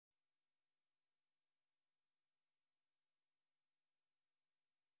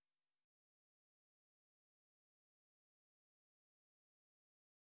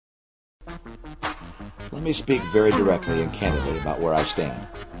Let me speak very directly and candidly about where I stand.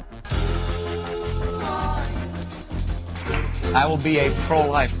 I will be a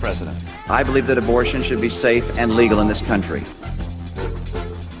pro-life president. I believe that abortion should be safe and legal in this country.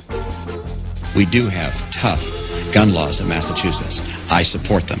 We do have tough gun laws in Massachusetts. I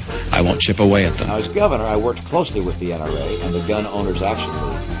support them. I won't chip away at them. Now, as governor, I worked closely with the NRA and the Gun Owners Action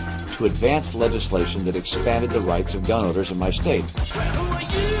League to advance legislation that expanded the rights of gun owners in my state.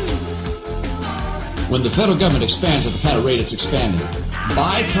 When the federal government expands at the kind of rate it's expanding,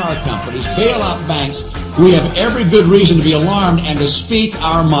 buy car companies, bail out banks, we have every good reason to be alarmed and to speak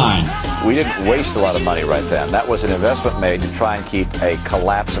our mind. We didn't waste a lot of money right then. That was an investment made to try and keep a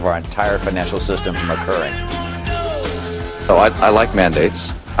collapse of our entire financial system from occurring. So I like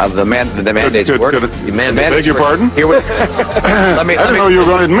mandates. The mandates work. Beg your pardon? I didn't know you were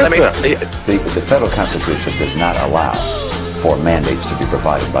going to admit that. The federal Constitution does not allow for mandates to be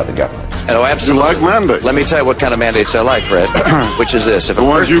provided by the government. Oh, absolutely. You like mandates? Let me tell you what kind of mandates I like, Fred, which is this. If the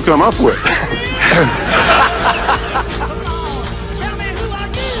ones you come up with.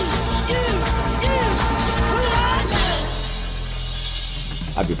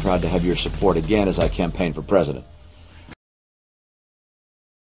 I'd be proud to have your support again as I campaign for president.